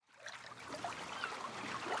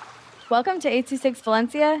Welcome to 826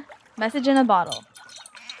 Valencia, message in a bottle.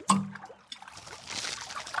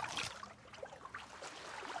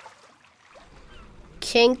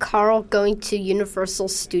 King Carl Going to Universal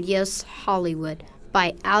Studios Hollywood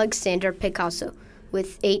by Alexander Picasso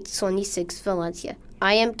with 826 Valencia.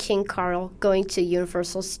 I am King Carl going to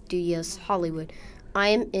Universal Studios Hollywood. I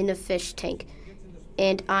am in a fish tank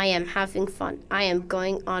and I am having fun. I am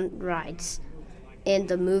going on rides and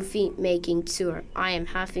the movie making tour. I am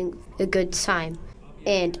having a good time.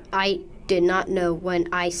 And I did not know when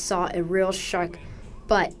I saw a real shark,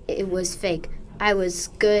 but it was fake. I was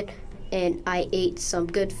good and I ate some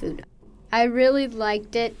good food. I really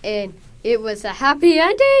liked it and it was a happy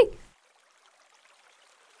ending.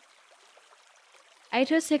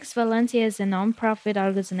 826 Valencia is a non-profit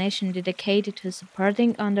organization dedicated to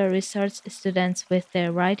supporting under-researched students with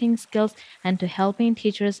their writing skills and to helping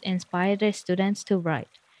teachers inspire their students to write.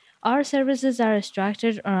 Our services are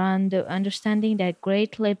structured around the understanding that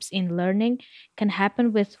great leaps in learning can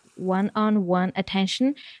happen with one-on-one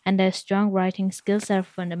attention and that strong writing skills are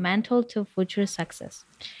fundamental to future success.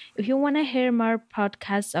 If you want to hear more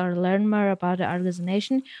podcasts or learn more about the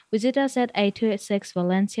organization, visit us at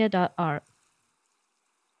 826valencia.org.